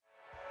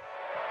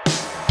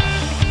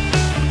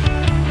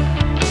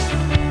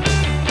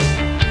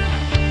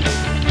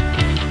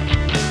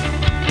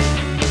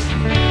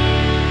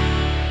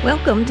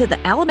Welcome to the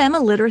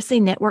Alabama Literacy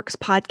Network's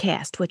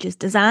podcast, which is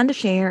designed to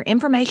share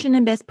information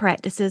and best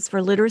practices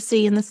for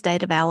literacy in the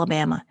state of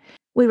Alabama.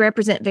 We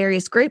represent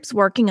various groups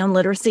working on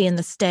literacy in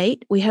the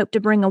state. We hope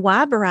to bring a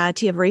wide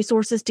variety of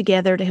resources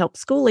together to help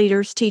school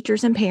leaders,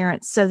 teachers, and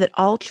parents so that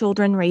all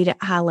children read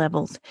at high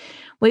levels.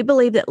 We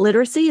believe that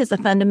literacy is a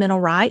fundamental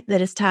right that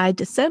is tied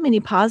to so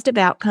many positive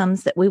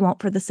outcomes that we want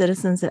for the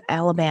citizens of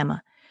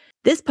Alabama.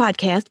 This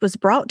podcast was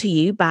brought to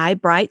you by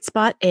Bright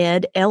Spot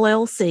Ed,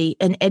 LLC,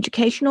 an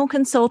educational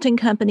consulting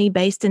company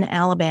based in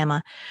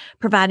Alabama,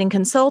 providing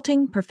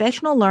consulting,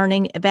 professional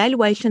learning,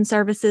 evaluation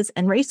services,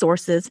 and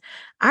resources.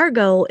 Our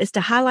goal is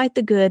to highlight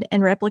the good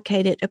and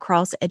replicate it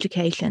across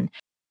education.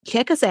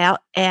 Check us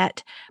out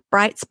at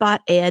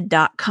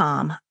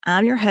brightspoted.com.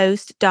 I'm your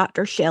host,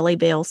 Dr. Shelley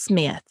Bell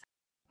Smith.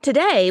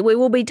 Today, we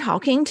will be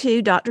talking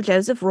to Dr.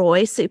 Joseph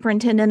Roy,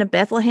 Superintendent of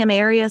Bethlehem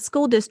Area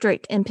School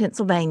District in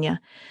Pennsylvania.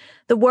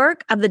 The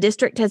work of the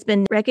district has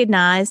been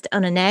recognized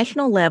on a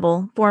national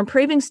level for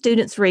improving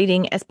students'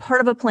 reading as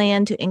part of a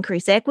plan to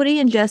increase equity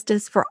and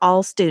justice for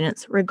all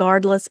students,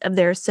 regardless of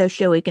their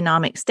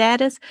socioeconomic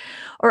status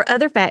or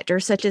other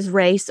factors such as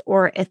race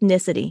or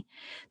ethnicity.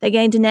 They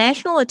gained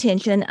national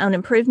attention on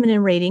improvement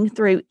in reading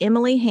through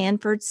Emily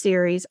Hanford's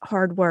series,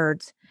 Hard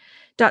Words.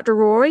 Dr.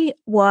 Roy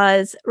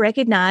was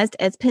recognized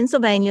as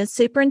Pennsylvania's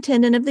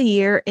Superintendent of the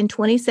Year in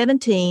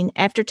 2017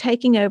 after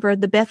taking over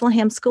the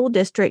Bethlehem School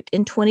District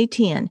in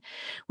 2010,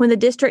 when the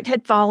district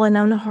had fallen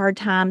on hard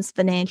times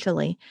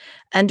financially.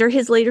 Under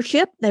his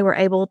leadership, they were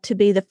able to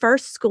be the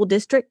first school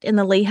district in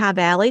the Lehigh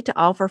Valley to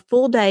offer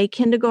full-day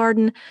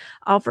kindergarten,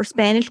 offer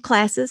Spanish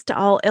classes to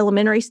all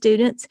elementary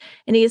students,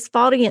 and he has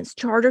fought against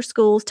charter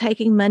schools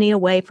taking money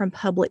away from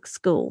public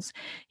schools.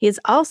 He has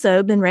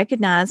also been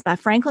recognized by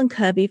Franklin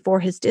Covey for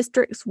his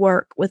district's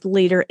work with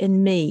Leader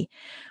in Me.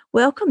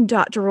 Welcome,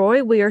 Dr.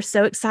 Roy. We are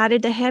so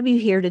excited to have you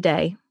here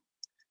today.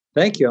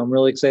 Thank you. I'm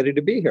really excited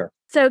to be here.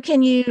 So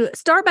can you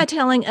start by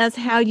telling us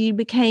how you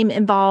became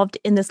involved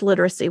in this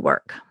literacy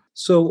work?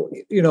 So,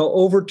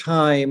 over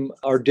time,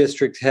 our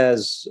district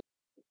has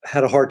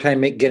had a hard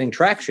time getting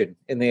traction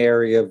in the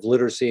area of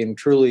literacy and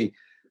truly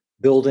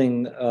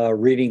building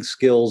reading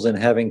skills and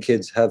having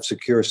kids have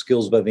secure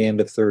skills by the end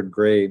of third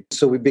grade.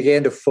 So we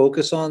began to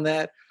focus on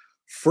that.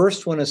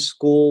 First, when a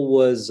school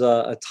was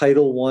a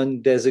Title I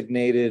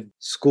designated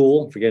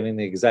school, forgetting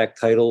the exact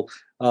title,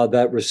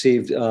 that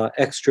received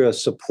extra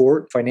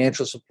support,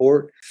 financial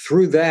support.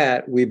 Through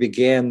that, we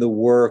began the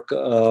work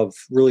of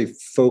really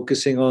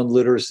focusing on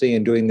literacy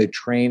and doing the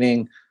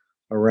training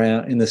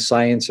around in the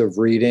science of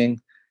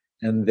reading.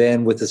 And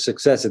then with the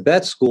success at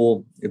that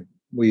school,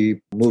 we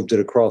moved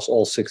it across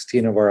all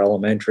 16 of our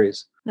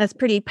elementaries. That's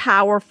pretty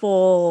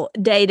powerful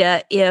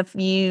data if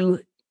you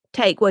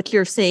take what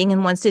you're seeing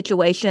in one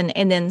situation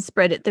and then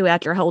spread it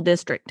throughout your whole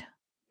district.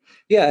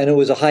 Yeah, and it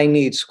was a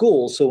high-need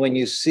school. So when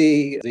you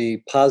see the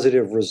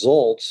positive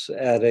results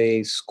at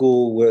a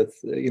school with,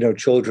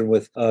 children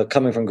with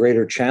coming from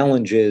greater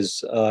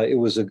challenges, it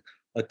was a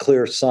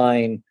clear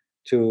sign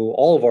to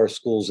all of our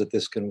schools that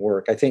this can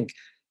work. I think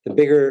the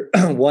bigger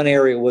one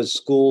area was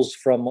schools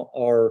from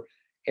our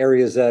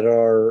areas that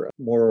are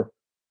more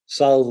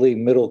solidly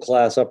middle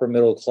class, upper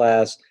middle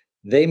class.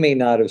 They may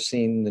not have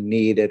seen the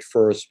need at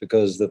first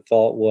because the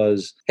thought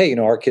was, hey,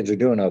 our kids are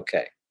doing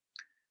okay.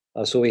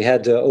 So we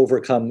had to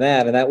overcome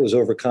that. And that was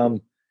overcome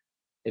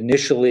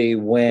initially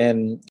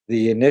when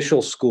the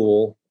initial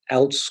school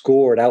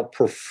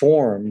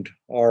outperformed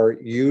our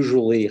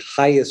usually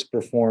highest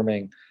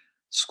performing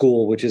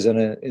school, which is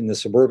in the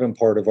suburban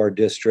part of our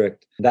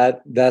district.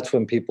 That's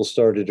when people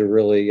started to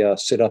really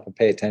sit up and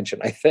pay attention,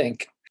 I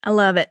think. I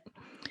love it.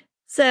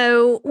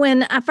 So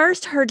when I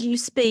first heard you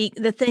speak,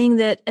 the thing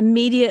that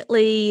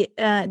immediately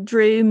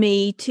drew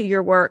me to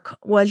your work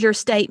was your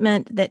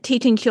statement that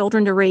teaching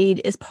children to read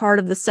is part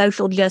of the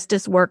social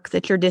justice work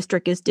that your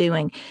district is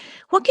doing.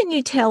 What can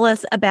you tell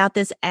us about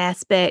this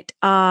aspect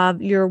of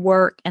your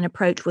work and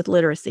approach with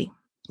literacy?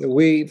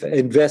 We've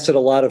invested a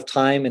lot of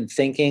time and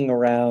thinking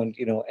around,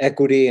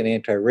 equity and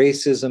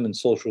anti-racism and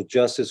social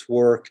justice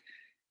work.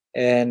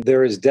 And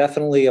there is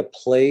definitely a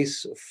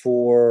place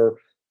for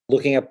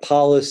looking at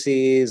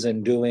policies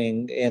and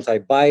doing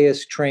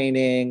anti-bias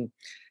training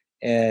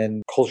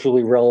and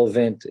culturally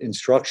relevant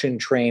instruction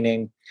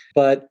training.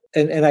 But,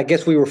 and I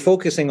guess we were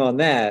focusing on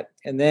that.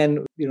 And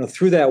then,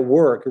 through that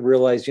work, we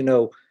realized, we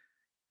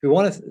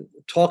want to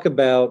talk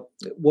about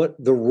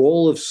what the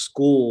role of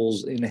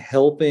schools in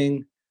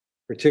helping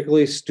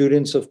particularly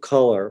students of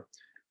color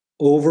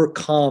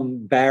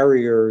overcome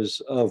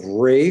barriers of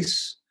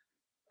race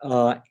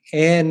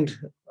and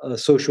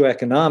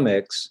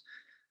socioeconomics.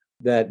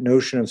 That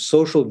notion of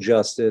social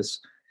justice,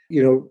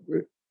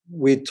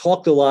 we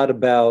talked a lot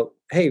about,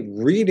 hey,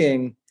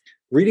 reading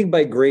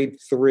by grade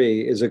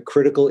 3 is a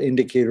critical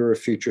indicator of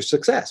future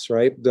success,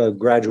 right?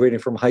 Graduating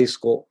from high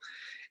school.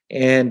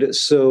 And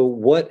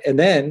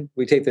then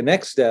we take the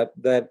next step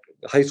that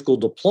high school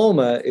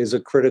diploma is a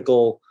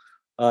critical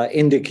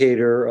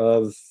indicator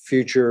of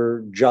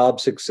future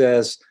job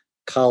success,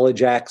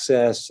 college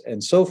access,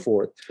 and so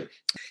forth.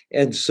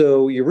 And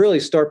so you really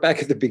start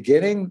back at the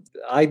beginning.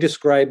 I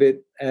describe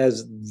it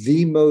as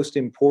the most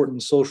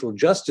important social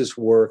justice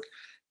work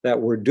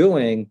that we're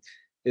doing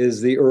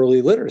is the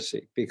early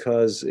literacy,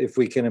 because if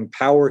we can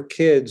empower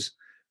kids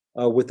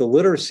with the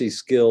literacy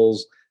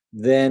skills,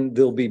 then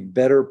they'll be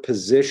better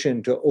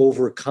positioned to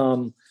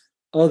overcome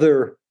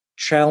other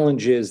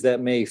challenges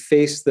that may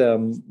face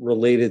them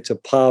related to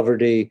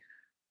poverty,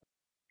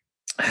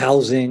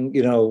 housing,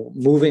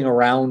 moving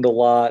around a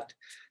lot.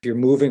 If you're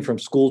moving from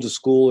school to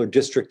school or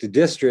district to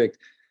district,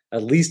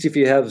 at least if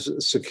you have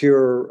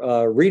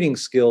secure reading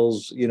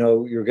skills,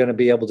 you're going to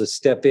be able to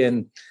step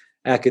in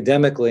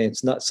academically.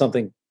 It's not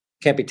something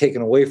can't be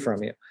taken away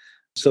from you.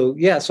 So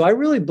I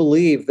really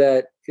believe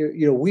that,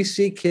 we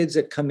see kids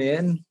that come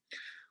in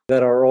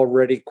that are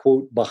already,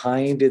 quote,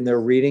 behind in their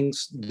reading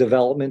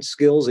development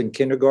skills in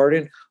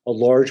kindergarten, a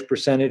large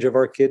percentage of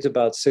our kids,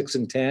 about 6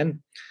 and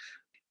 10.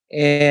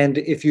 And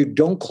if you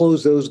don't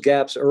close those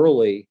gaps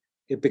early,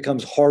 it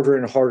becomes harder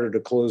and harder to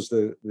close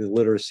the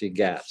literacy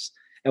gaps.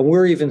 And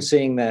we're even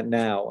seeing that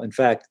now. In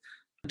fact,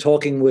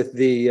 talking with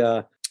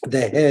the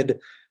head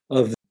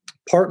of the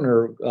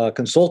partner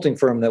consulting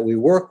firm that we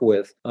work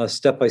with,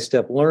 Step by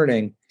Step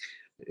Learning,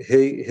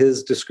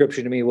 his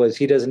description to me was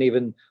he doesn't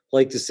even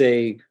like to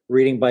say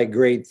reading by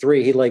grade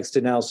 3. He likes to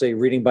now say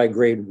reading by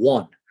grade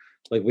 1.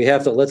 Like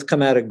let's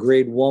come out of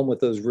grade 1 with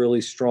those really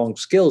strong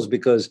skills,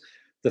 because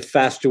the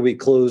faster we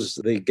close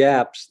the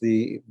gaps,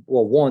 the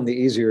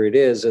easier it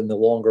is and the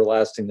longer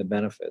lasting the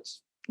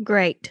benefits.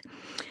 Great.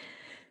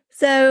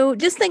 So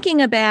just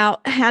thinking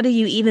about how do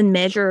you even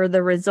measure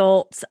the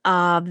results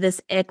of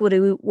this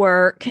equity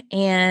work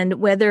and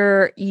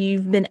whether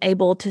you've been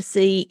able to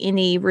see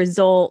any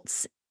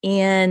results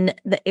in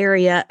the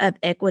area of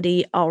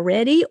equity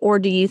already, or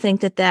do you think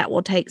that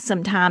will take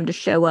some time to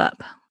show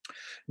up?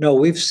 No,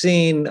 we've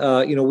seen,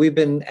 we've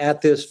been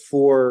at this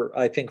for,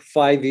 I think,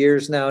 5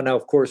 years now. Now,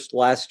 of course,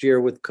 last year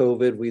with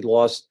COVID, we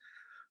lost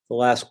the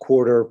last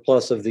quarter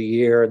plus of the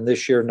year, and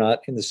this year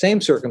not in the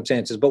same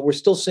circumstances, but we're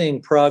still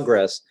seeing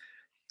progress.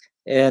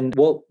 And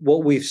what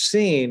we've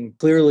seen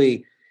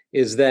clearly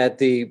is that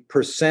the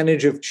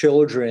percentage of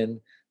children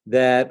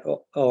that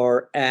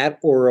are at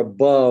or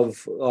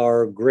above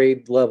our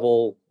grade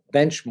level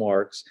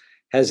benchmarks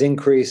has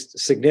increased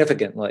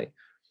significantly.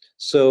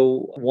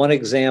 So one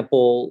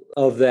example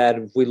of that,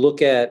 if we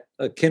look at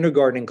a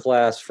kindergarten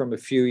class from a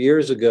few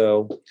years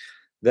ago,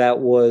 that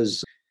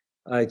was,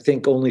 I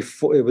think, it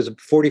was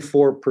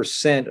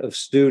 44% of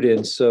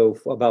students. So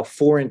about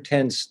 4 in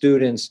 10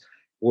 students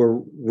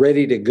were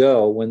ready to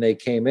go when they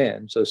came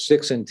in. So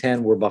 6 and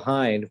 10 were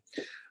behind.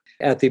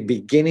 At the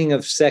beginning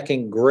of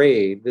second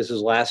grade, this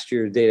is last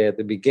year's data, at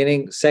the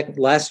beginning,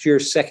 last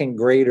year's second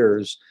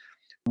graders,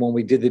 when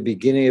we did the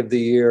beginning of the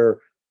year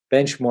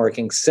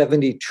benchmarking,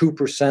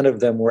 72%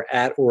 of them were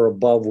at or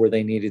above where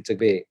they needed to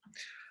be.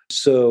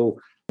 So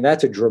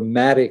that's a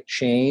dramatic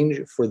change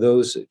for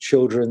those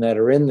children that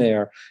are in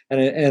there.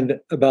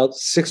 And about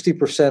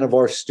 60% of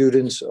our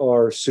students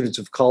are students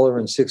of color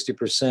and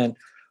 60%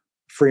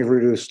 free and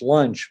reduced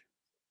lunch.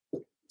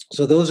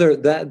 So those are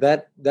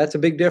that's a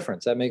big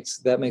difference. That makes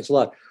a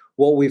lot.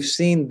 What we've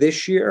seen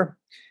this year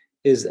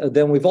is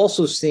then we've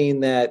also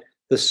seen that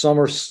the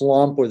summer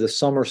slump or the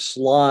summer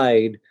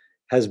slide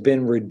has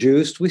been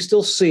reduced. We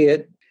still see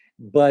it,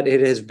 but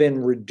it has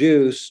been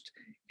reduced,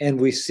 and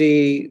we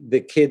see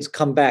the kids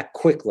come back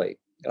quickly.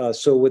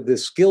 So with the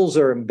skills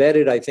are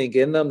embedded, I think,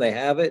 in them, they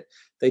have it.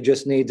 They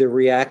just need to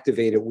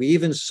reactivate it. We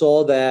even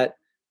saw that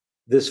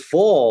this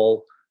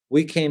fall.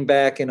 We came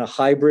back in a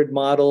hybrid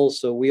model.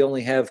 So we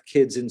only have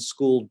kids in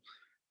school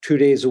 2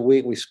 days a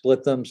week. We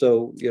split them.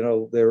 So,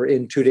 they're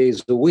in 2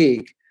 days a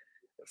week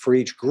for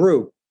each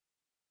group.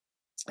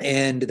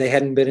 And they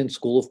hadn't been in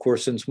school, of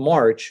course, since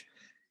March.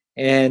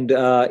 And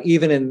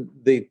even in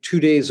the 2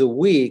 days a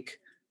week,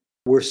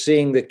 we're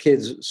seeing the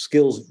kids'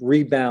 skills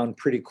rebound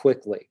pretty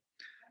quickly.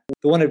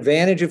 The one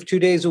advantage of 2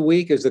 days a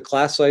week is the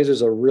class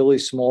sizes are really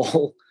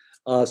small.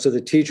 So the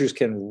teachers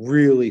can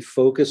really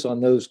focus on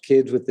those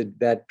kids with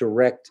that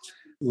direct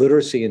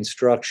literacy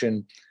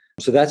instruction.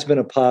 So that's been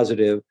a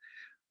positive.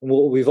 And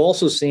what we've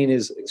also seen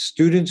is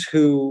students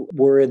who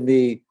were in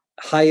the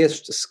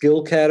highest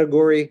skill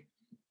category,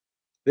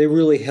 they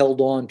really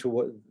held on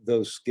to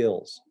those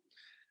skills.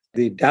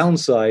 The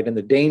downside and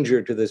the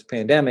danger to this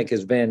pandemic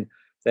has been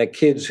that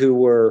kids who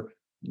were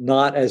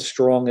not as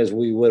strong as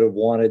we would have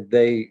wanted,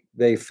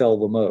 they fell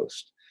the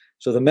most.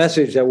 So the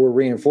message that we're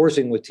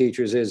reinforcing with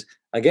teachers is,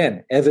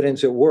 again,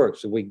 evidence it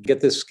works. If we get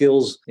the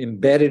skills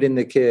embedded in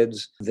the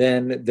kids,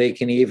 then they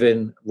can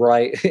even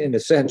write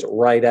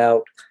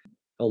out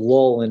a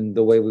lull in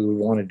the way we would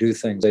want to do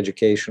things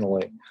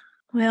educationally.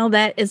 Well,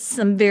 that is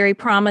some very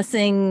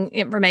promising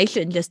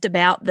information just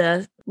about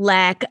the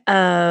lack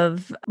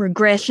of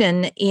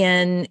regression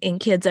in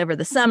kids over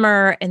the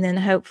summer. And then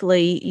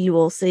hopefully you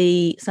will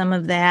see some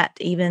of that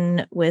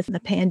even with the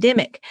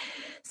pandemic.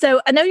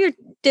 So I know you're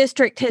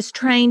district has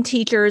trained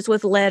teachers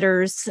with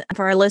letters.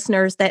 For our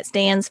listeners, that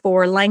stands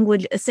for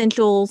Language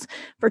Essentials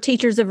for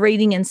Teachers of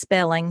Reading and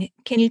Spelling.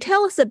 Can you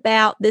tell us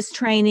about this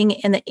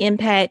training and the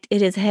impact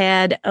it has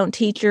had on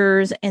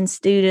teachers and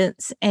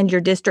students and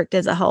your district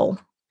as a whole?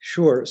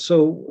 Sure.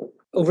 So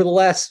over the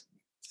last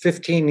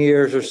 15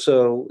 years or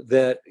so,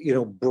 that,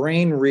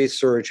 brain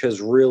research has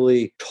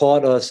really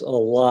taught us a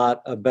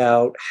lot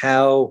about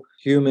how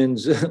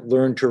humans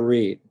learn to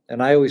read.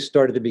 And I always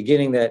start at the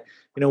beginning that,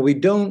 we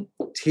don't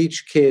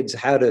teach kids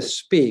how to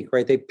speak,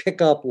 right? They pick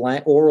up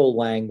oral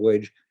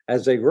language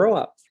as they grow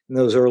up in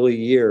those early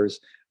years.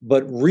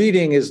 But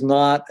reading is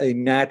not a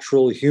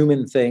natural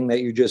human thing that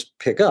you just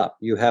pick up.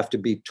 You have to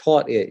be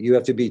taught it. You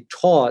have to be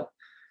taught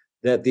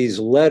that these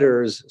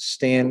letters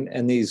stand,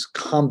 and these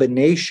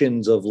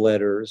combinations of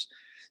letters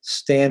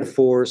stand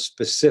for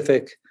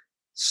specific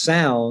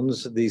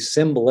sounds. These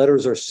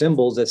letters are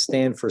symbols that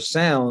stand for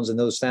sounds, and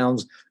those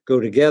sounds go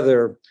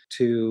together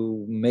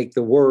to make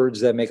the words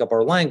that make up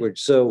our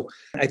language. So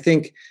I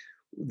think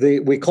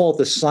we call it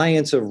the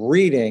science of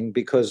reading,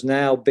 because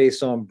now,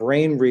 based on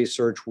brain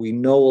research, we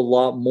know a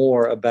lot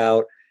more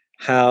about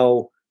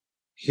how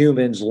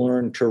humans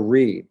learn to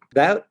read.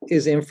 That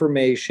is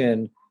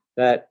information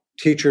that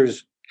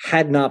teachers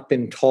had not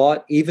been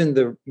taught. Even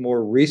the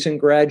more recent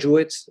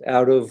graduates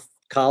out of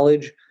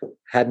college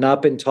had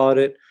not been taught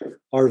it.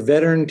 Our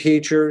veteran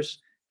teachers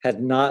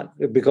had not,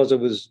 because it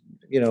was,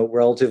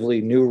 relatively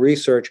new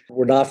research,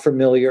 were not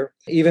familiar.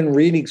 Even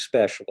reading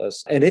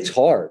specialists. And it's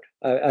hard.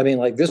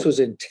 This was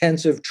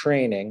intensive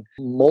training,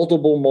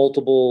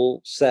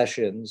 multiple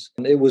sessions.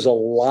 It was a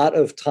lot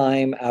of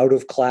time out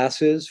of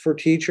classes for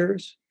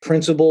teachers.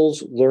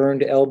 Principals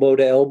learned elbow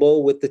to elbow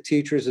with the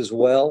teachers as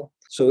well.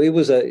 So it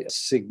was a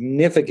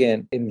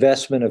significant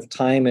investment of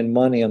time and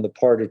money on the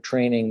part of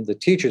training the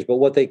teachers. But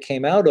what they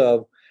came out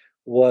of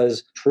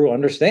was true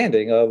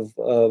understanding of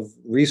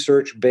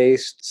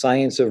research-based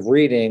science of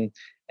reading.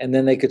 And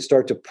then they could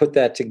start to put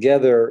that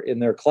together in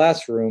their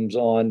classrooms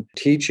on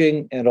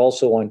teaching and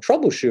also on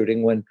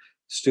troubleshooting when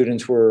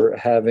students were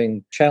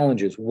having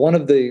challenges. One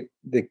of the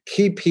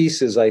key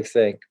pieces, I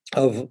think,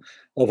 of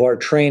our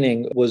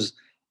training was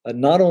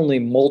not only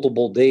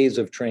multiple days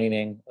of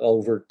training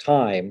over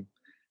time,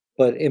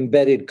 but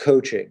embedded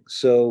coaching.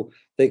 So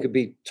they could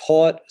be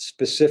taught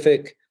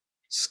specific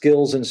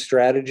skills and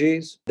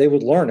strategies. They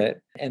would learn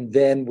it. And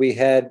then we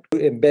had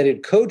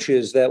embedded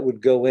coaches that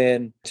would go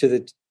in to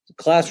the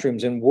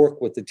classrooms and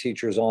work with the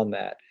teachers on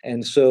that.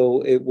 And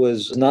so it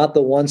was not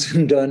the once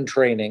and done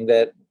training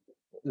that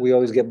we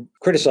always get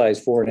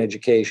criticized for in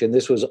education.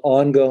 This was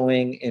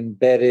ongoing,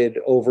 embedded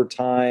over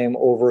time,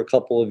 over a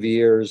couple of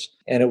years.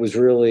 And it was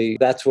really,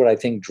 that's what I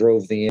think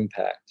drove the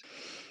impact.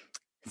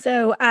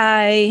 So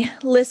I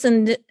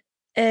listened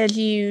as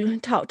you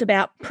talked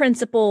about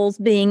principals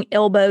being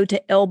elbow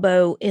to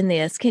elbow in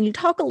this. Can you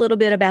talk a little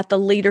bit about the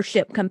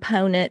leadership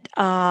component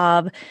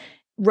of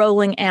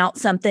rolling out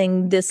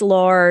something this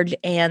large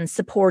and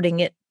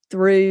supporting it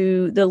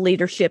through the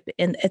leadership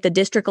at the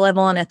district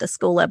level and at the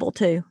school level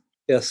too?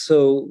 Yes.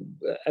 So,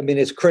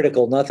 it's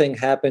critical. Nothing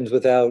happens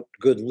without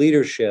good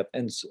leadership.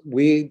 And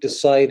we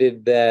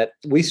decided that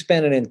we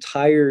spent an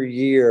entire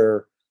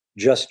year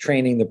just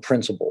training the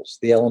principals,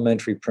 the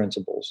elementary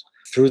principals,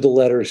 through the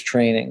letters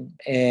training.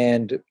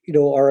 And,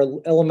 our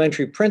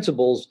elementary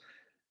principals,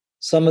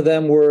 some of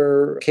them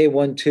were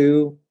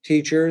K-1-2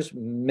 teachers,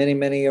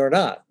 many are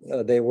not.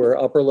 They were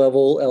upper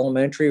level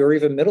elementary or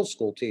even middle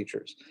school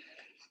teachers.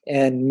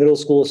 And middle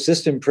school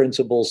assistant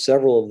principals,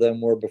 several of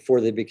them were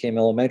before they became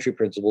elementary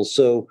principals.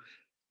 So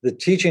the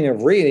teaching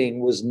of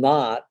reading was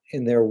not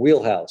in their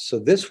wheelhouse. So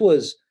this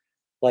was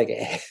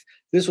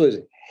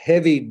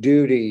heavy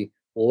duty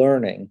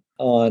learning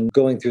on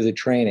going through the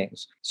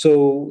trainings.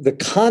 So the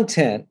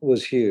content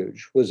was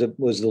huge, was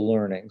the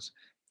learnings.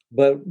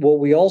 But what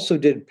we also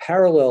did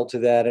parallel to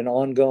that and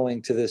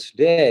ongoing to this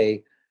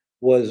day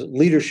was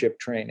leadership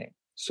training.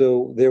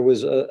 So there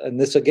was, and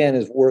this again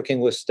is working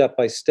with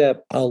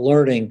step-by-step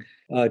learning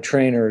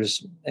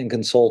trainers and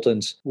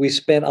consultants. We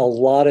spent a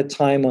lot of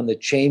time on the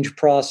change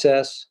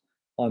process,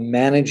 on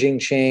managing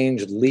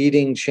change,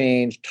 leading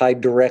change,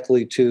 tied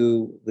directly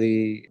to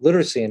the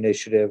literacy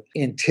initiative,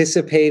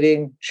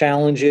 anticipating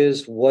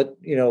challenges, what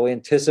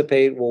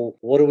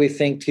do we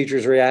think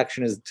teachers'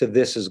 reaction to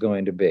this is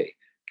going to be?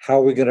 How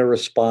are we going to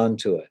respond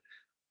to it?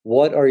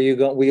 What are you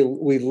going?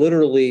 We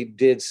literally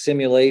did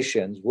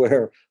simulations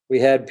where we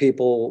had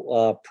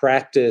people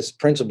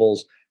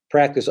principals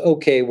practice.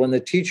 Okay, when the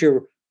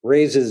teacher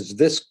raises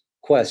this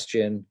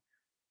question,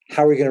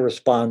 how are we going to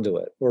respond to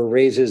it? Or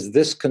raises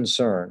this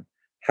concern,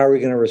 how are we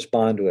going to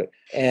respond to it?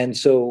 And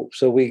so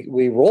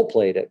we role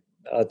played it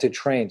to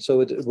train. So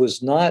it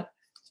was not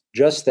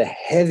just the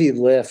heavy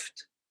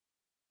lift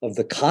of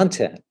the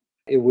content.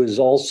 It was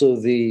also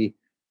the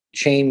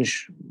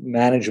change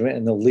management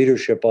and the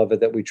leadership of it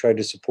that we tried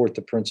to support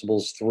the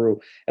principals through.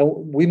 And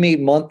we meet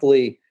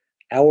monthly.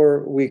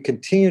 We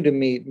continue to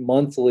meet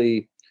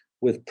monthly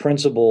with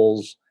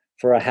principals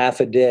for a half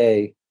a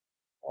day,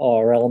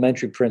 our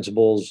elementary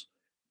principals,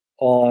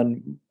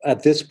 on,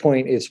 at this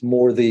point, it's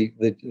more the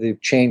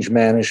change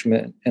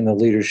management and the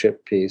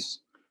leadership piece.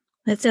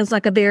 That sounds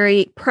like a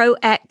very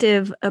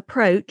proactive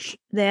approach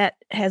that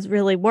has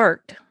really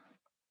worked.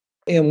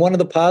 And one of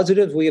the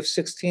positives, we have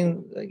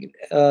 16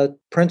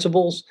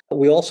 principals.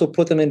 We also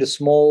put them into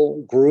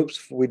small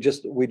groups. We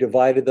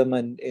divided them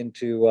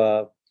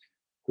into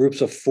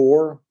groups of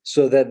 4,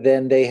 so that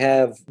then they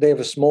have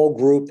a small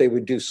group. They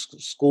would do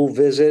school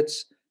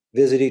visits,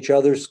 visit each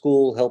other's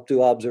school, help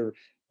do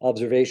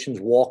observations,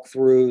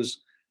 walkthroughs.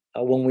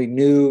 When we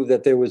knew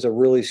that there was a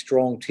really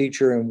strong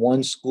teacher in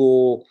one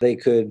school, they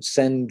could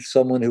send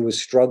someone who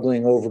was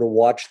struggling over to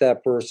watch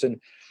that person.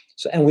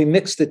 So, and we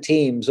mixed the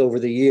teams over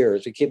the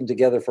years. We keep them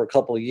together for a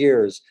couple of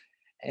years.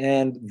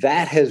 And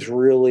that has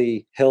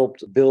really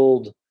helped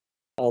build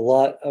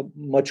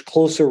much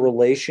closer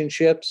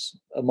relationships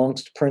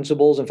amongst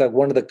principals. In fact,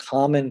 one of the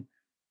common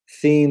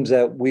themes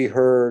that we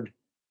heard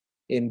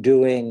in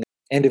doing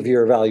end of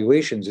year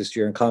evaluations this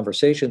year in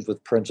conversations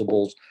with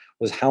principals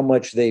was how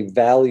much they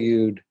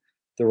valued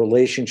the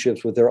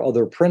relationships with their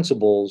other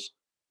principals,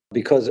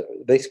 because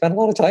they spend a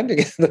lot of time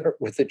together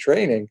with the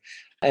training,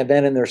 and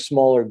then in their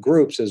smaller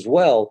groups as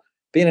well.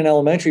 Being an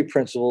elementary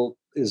principal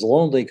is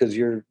lonely because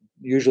you're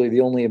usually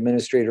the only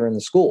administrator in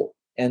the school.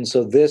 And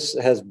so this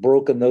has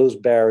broken those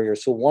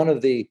barriers. So one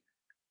of the,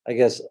 I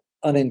guess,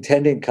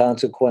 unintended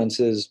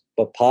consequences,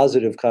 but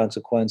positive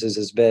consequences,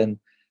 has been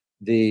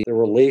the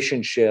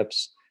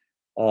relationships.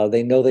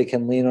 They know they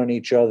can lean on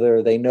each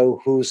other. They know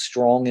who's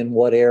strong in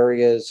what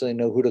areas. They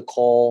know who to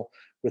call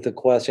with a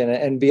question.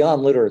 And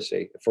beyond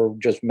literacy, for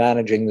just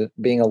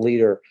being a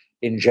leader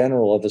in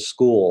general of a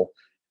school,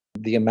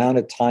 the amount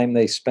of time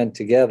they spent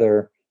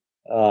together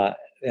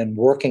and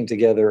working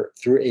together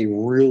through a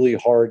really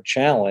hard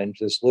challenge,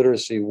 this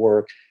literacy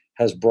work,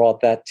 has brought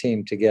that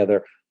team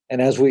together.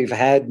 And as we've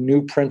had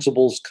new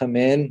principals come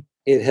in,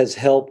 it has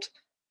helped,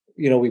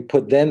 we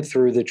put them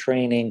through the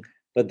training,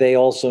 but they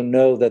also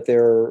know that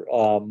they're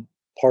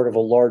part of a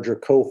larger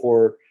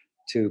cohort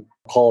to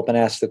call up and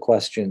ask the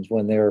questions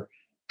when they're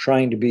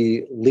trying to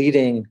be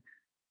leading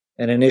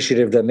an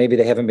initiative that maybe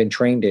they haven't been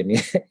trained in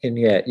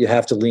yet. You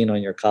have to lean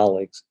on your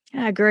colleagues.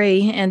 I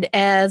agree. And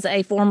as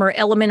a former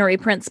elementary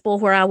principal,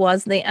 where I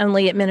was the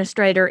only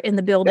administrator in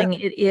the building,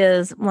 It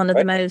is one of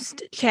the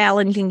most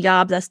challenging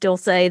jobs. I still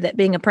say that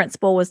being a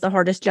principal was the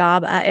hardest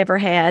job I ever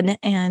had,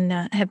 and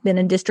have been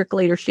in district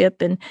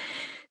leadership and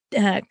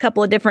a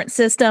couple of different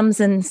systems,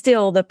 and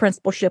still the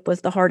principalship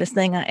was the hardest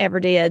thing I ever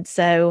did.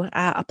 So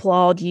I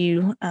applaud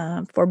you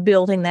for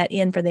building that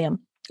in for them.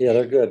 Yeah,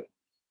 they're good.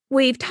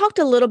 We've talked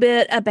a little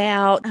bit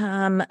about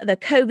the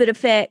COVID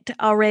effect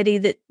already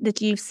that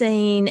you've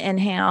seen, and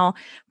how,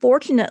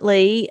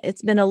 fortunately,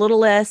 it's been a little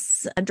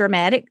less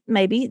dramatic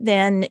maybe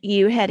than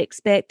you had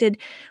expected.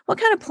 What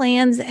kind of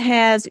plans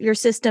has your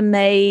system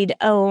made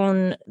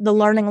on the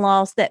learning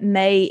loss that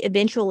may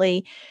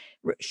eventually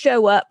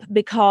show up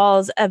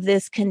because of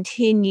this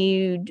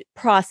continued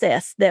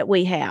process that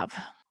we have?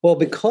 Well,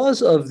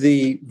 because of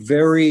the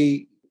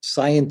very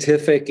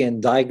scientific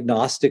and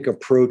diagnostic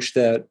approach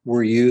that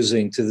we're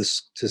using to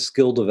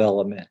skill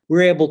development,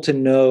 we're able to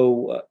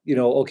know,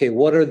 okay,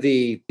 what are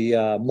the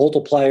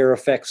multiplier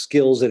effect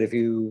skills that if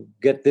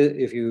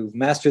you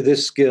master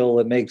this skill,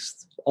 it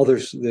makes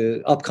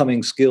the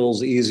upcoming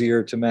skills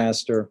easier to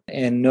master.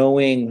 And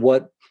knowing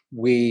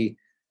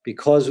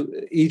because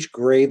each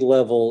grade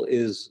level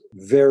is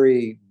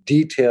very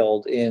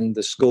detailed in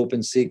the scope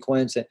and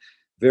sequence, and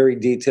very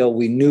detailed,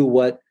 we knew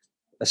what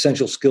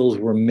essential skills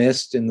were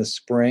missed in the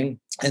spring.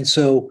 And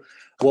so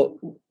what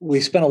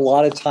we spent a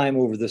lot of time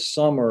over the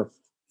summer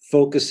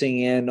focusing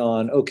in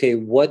on, okay,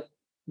 what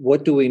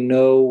do we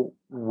know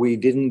we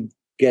didn't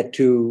get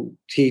to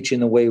teach in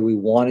the way we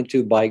wanted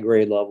to by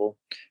grade level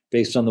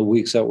based on the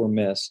weeks that were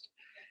missed.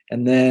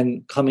 And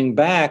then coming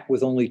back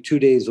with only 2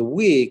 days a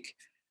week,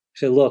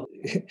 say, look,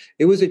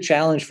 it was a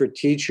challenge for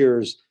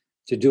teachers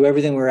to do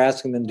everything we were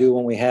asking them to do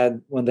when we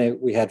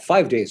had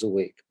 5 days a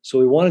week. So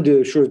we wanted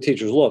to assure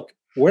teachers, look,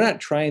 we're not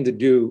trying to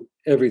do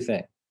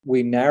everything.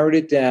 We narrowed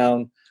it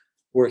down,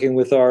 working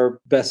with our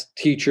best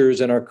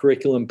teachers and our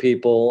curriculum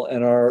people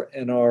and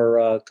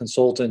our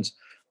consultants.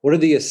 What are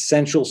the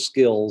essential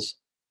skills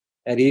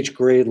at each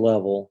grade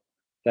level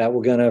that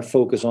we're going to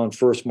focus on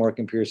first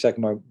marking period,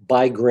 second mark,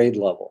 by grade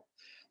level?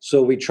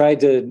 So we tried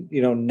to,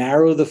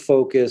 narrow the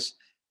focus.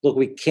 Look,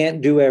 we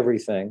can't do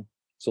everything,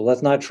 so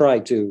let's not try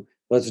to.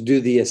 Let's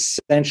do the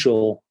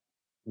essential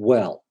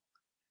well.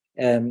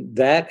 And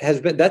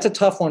that's a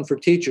tough one for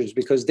teachers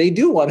because they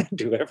do want to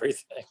do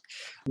everything.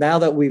 Now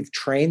that we've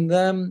trained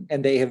them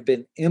and they have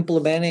been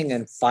implementing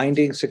and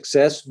finding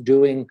success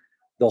doing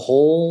the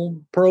whole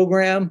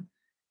program,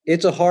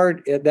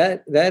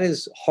 that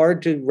is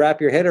hard to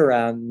wrap your head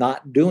around,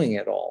 not doing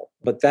it all.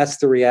 But that's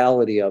the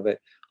reality of it,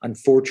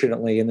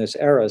 unfortunately, in this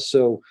era.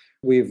 So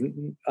we've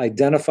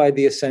identified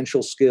the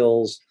essential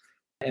skills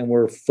and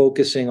we're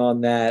focusing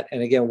on that.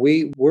 And again,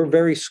 we're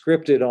very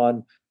scripted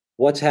on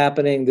what's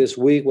happening this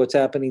week, what's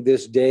happening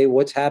this day,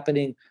 what's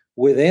happening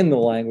within the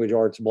language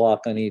arts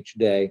block on each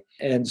day.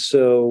 And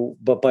so,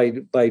 but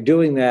by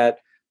doing that,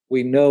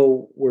 we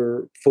know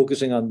we're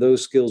focusing on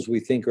those skills we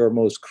think are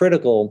most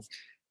critical.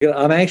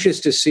 I'm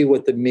anxious to see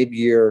what the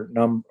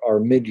our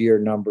mid-year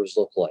numbers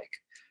look like,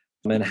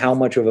 and how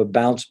much of a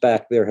bounce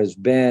back there has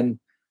been.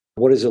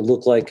 What does it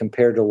look like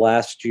compared to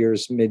last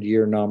year's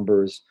mid-year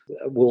numbers?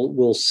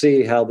 We'll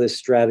see how this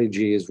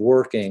strategy is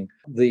working.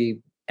 The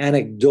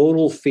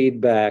anecdotal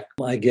feedback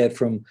I get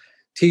from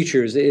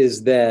teachers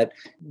is that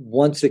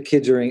once the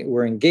kids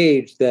were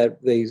engaged, that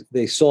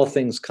they saw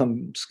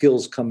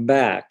skills come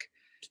back.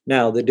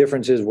 Now, the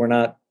difference is we're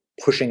not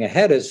pushing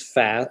ahead as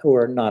fast,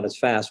 or not as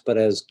fast, but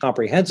as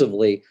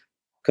comprehensively,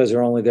 because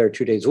they're only there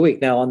 2 days a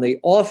week. Now, on the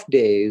off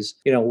days,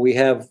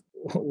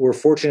 we're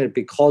fortunate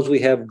because we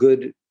have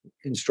good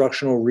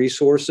instructional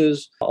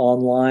resources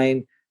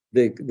online.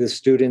 The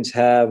students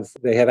have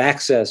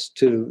access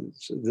to,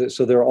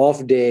 so their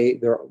off day,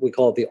 we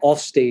call it the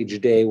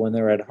offstage day when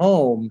they're at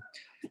home.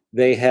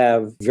 They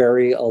have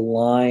very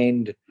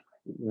aligned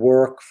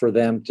work for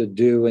them to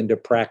do and to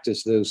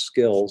practice those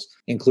skills,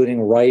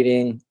 including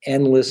writing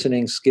and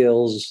listening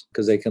skills,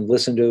 because they can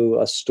listen to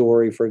a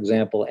story, for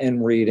example,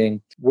 and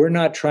reading. We're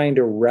not trying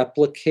to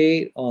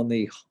replicate on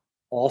the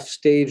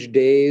off-stage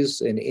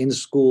days an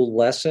in-school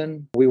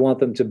lesson. We want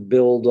them to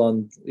build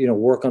on,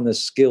 work on the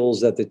skills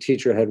that the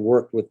teacher had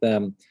worked with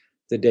them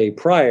the day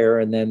prior,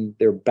 and then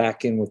they're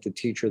back in with the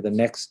teacher the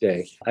next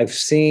day. I've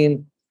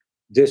seen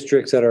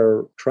districts that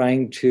are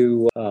trying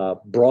to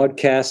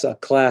broadcast a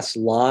class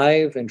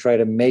live and try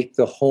to make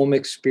the home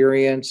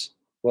experience,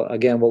 well,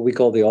 again, what we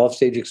call the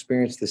offstage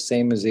experience, the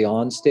same as the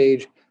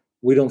onstage.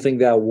 We don't think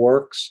that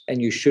works,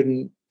 and you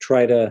shouldn't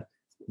try to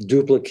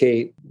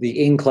duplicate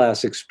the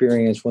in-class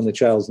experience when the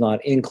child's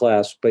not in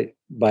class, but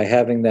by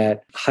having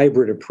that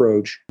hybrid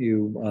approach,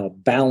 you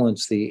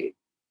balance the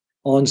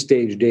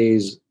on-stage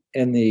days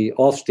and the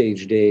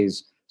off-stage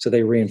days so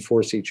they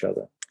reinforce each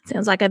other.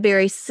 Sounds like a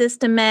very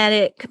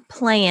systematic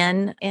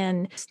plan,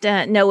 and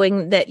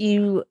knowing that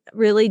you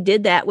really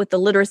did that with the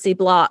literacy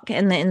block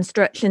and the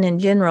instruction in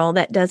general,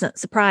 that doesn't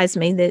surprise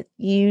me that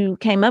you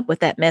came up with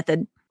that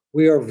method.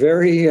 We are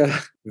very,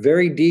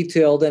 very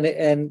detailed,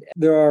 and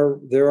there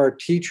are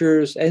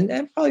teachers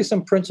and probably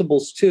some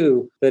principals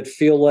too that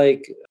feel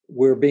like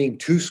we're being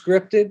too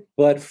scripted.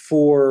 But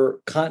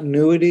for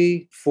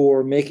continuity,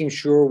 for making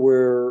sure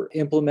we're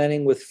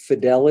implementing with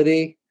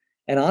fidelity,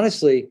 and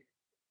honestly,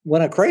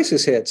 when a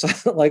crisis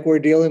hits, like we're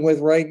dealing with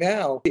right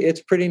now,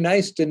 it's pretty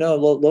nice to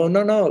know,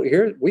 no,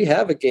 here we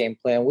have a game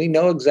plan. We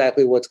know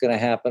exactly what's going to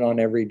happen on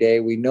every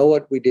day. We know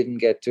what we didn't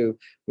get to.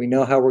 We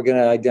know how we're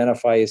going to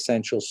identify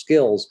essential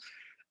skills,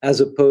 as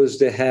opposed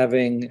to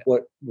having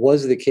what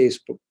was the case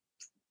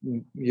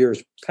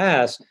years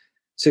past,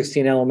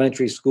 16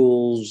 elementary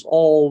schools,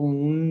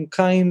 all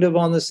kind of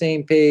on the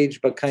same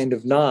page, but kind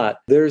of not.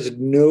 There's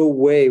no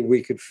way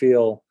we could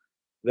feel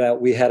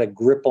that we had a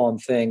grip on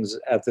things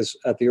at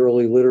the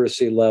early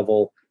literacy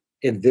level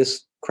in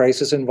this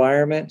crisis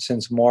environment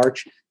since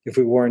March if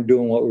we weren't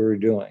doing what we were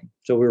doing.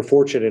 So we were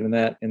fortunate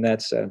in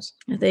that sense.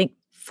 I think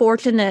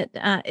fortunate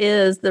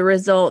is the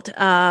result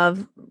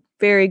of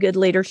very good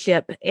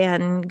leadership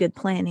and good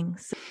planning.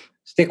 So.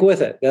 Stick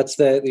with it. That's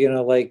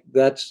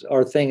that's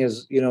our thing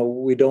is,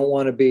 we don't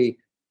want to be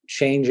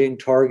changing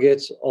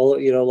targets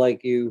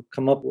like you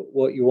come up with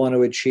what you want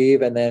to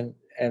achieve and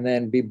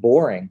then be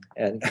boring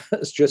and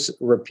just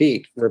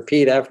repeat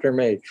after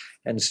me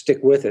and stick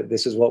with it.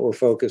 This is what we're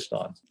focused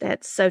on.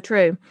 That's so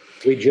true.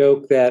 We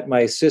joke that my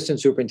assistant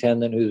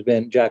superintendent, who's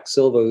been Jack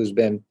Silva, who's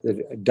been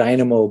the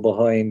dynamo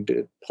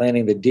behind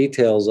planning the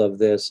details of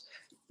this,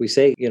 we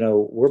say,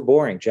 we're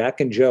boring. Jack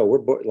and Joe,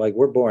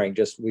 we're boring.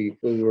 Just we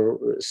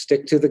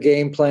stick to the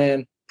game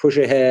plan, push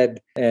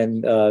ahead,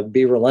 and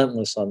be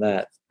relentless on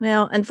that.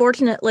 Well,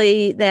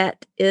 unfortunately,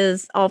 that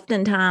is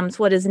oftentimes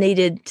what is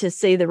needed to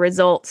see the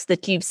results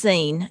that you've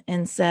seen.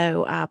 And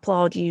so I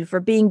applaud you for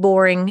being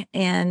boring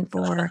and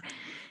for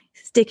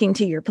sticking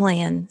to your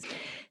plan.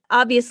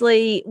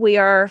 Obviously, we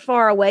are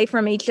far away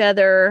from each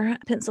other,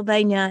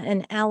 Pennsylvania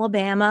and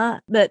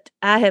Alabama, but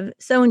I have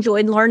so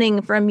enjoyed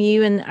learning from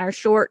you in our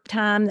short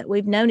time that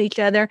we've known each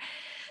other.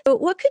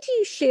 What could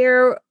you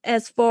share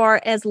as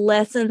far as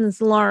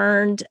lessons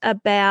learned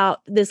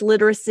about this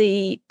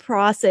literacy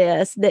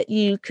process that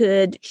you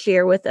could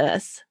share with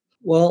us?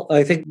 Well,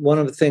 I think one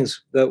of the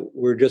things that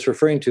we're just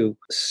referring to,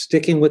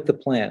 sticking with the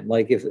plan.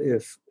 Like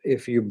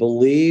if you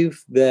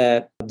believe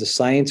that the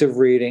science of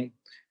reading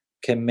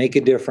can make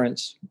a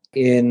difference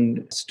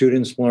in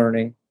students'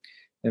 learning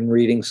and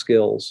reading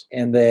skills,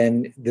 and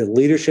then the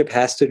leadership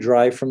has to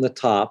drive from the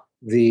top.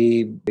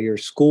 Your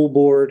school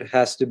board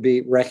has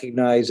to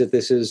recognize that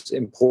this is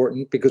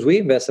important because we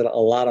invested a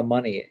lot of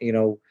money.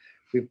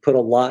 We put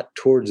a lot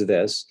towards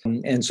this.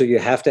 And so you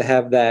have to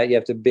have that. You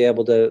have to be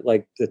able to,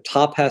 the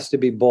top has to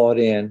be bought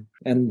in.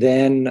 And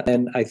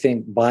I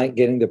think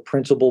getting the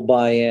principal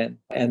buy-in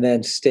and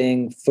then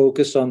staying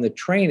focused on the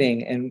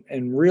training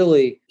and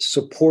really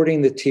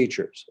supporting the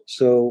teachers.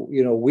 So,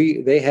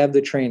 they have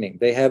the training,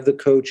 they have the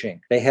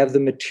coaching, they have the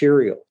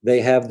material,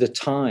 they have the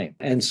time.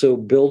 And so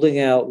building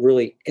out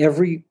really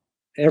every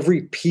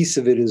every piece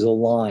of it is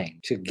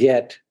aligned to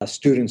get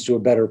students to a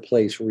better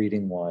place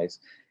reading wise.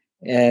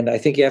 And I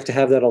think you have to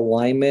have that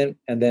alignment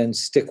and then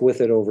stick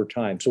with it over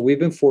time. So we've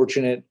been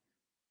fortunate.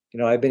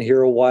 I've been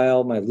here a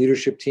while. My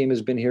leadership team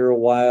has been here a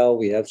while.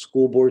 We have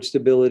school board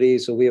stability.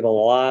 So we have a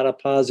lot of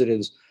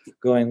positives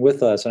going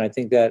with us. And I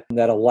think that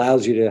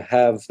allows you to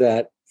have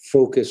that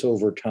focus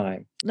over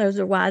time. Those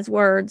are wise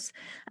words.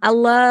 I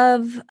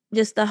love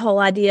just the whole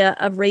idea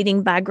of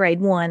reading by grade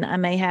 1. I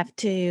may have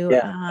to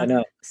I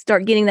know.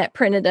 start getting that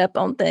printed up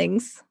on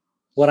things.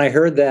 When I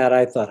heard that,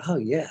 I thought, oh,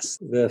 yes,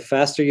 the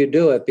faster you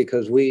do it,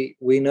 because we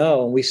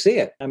know and we see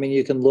it. I mean,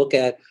 you can look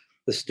at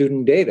the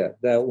student data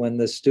that when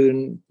the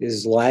student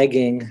is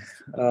lagging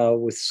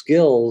with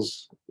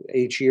skills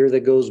each year that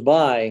goes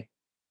by,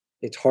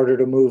 it's harder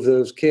to move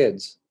those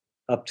kids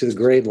up to the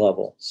grade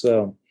level.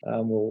 So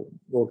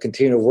we'll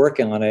continue to work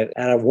on it.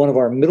 At one of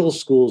our middle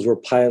schools, we're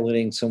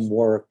piloting some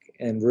work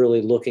and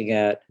really looking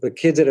at the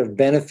kids that have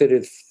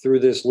benefited through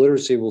this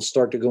literacy will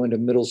start to go into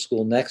middle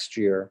school next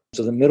year.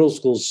 So the middle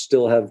schools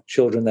still have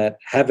children that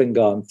haven't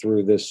gone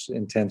through this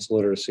intense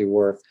literacy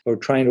work. We're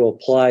trying to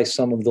apply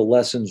some of the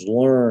lessons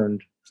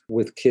learned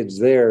with kids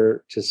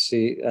there to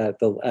see at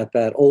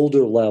that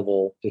older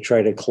level to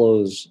try to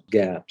close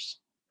gaps.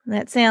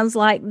 That sounds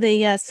like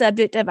the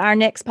subject of our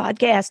next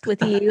podcast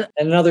with you.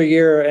 Another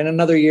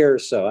year or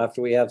so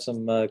after we have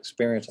some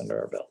experience under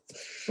our belt.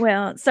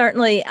 Well,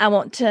 certainly I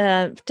want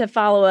to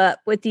follow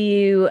up with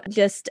you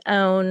just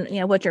on,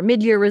 what your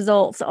mid-year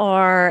results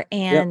are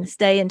and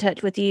stay in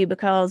touch with you,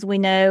 because we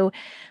know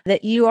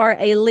that you are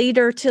a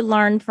leader to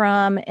learn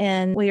from.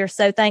 And we are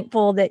so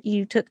thankful that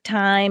you took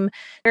time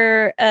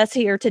for us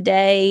here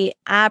today.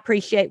 I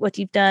appreciate what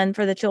you've done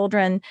for the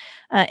children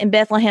in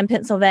Bethlehem,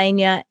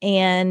 Pennsylvania,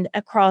 and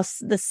across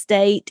the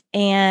state.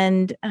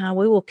 And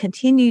we will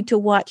continue to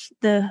watch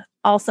the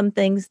awesome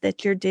things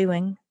that you're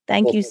doing.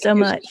 Thank you so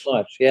much.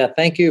 Yeah,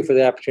 thank you for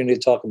the opportunity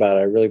to talk about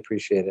it. I really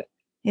appreciate it.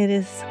 It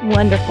is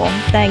wonderful.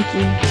 Thank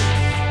you.